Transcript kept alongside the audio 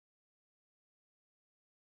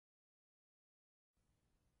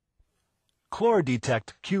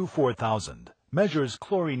Clor-D-Tect Q4000 measures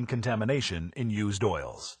chlorine contamination in used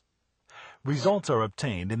oils. Results are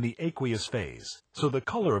obtained in the aqueous phase, so the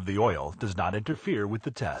color of the oil does not interfere with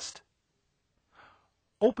the test.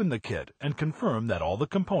 Open the kit and confirm that all the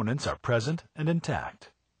components are present and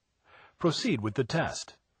intact. Proceed with the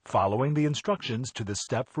test, following the instructions to the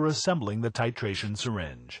step for assembling the titration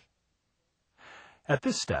syringe. At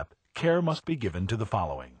this step, care must be given to the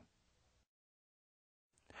following.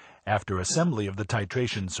 After assembly of the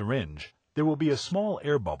titration syringe, there will be a small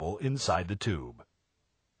air bubble inside the tube.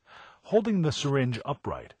 Holding the syringe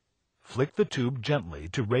upright, flick the tube gently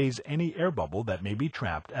to raise any air bubble that may be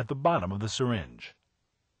trapped at the bottom of the syringe.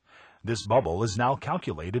 This bubble is now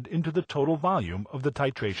calculated into the total volume of the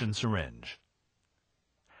titration syringe.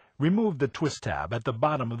 Remove the twist tab at the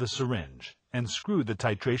bottom of the syringe and screw the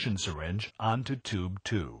titration syringe onto tube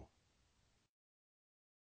 2.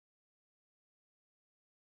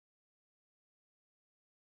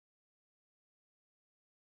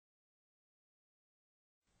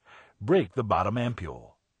 Break the bottom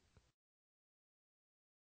ampule.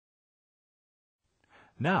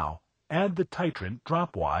 Now, add the titrant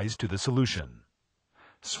dropwise to the solution,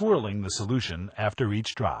 swirling the solution after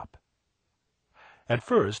each drop. At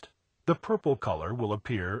first, the purple color will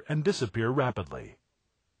appear and disappear rapidly.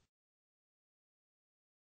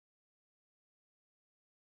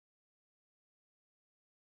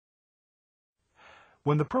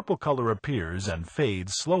 When the purple color appears and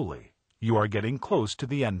fades slowly, you are getting close to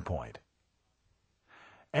the end point.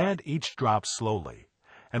 Add each drop slowly,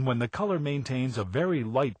 and when the color maintains a very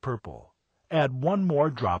light purple, add one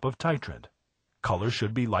more drop of titrant. Color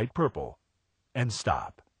should be light purple, and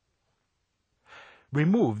stop.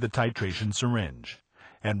 Remove the titration syringe,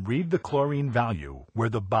 and read the chlorine value where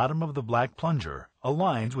the bottom of the black plunger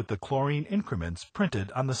aligns with the chlorine increments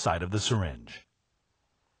printed on the side of the syringe.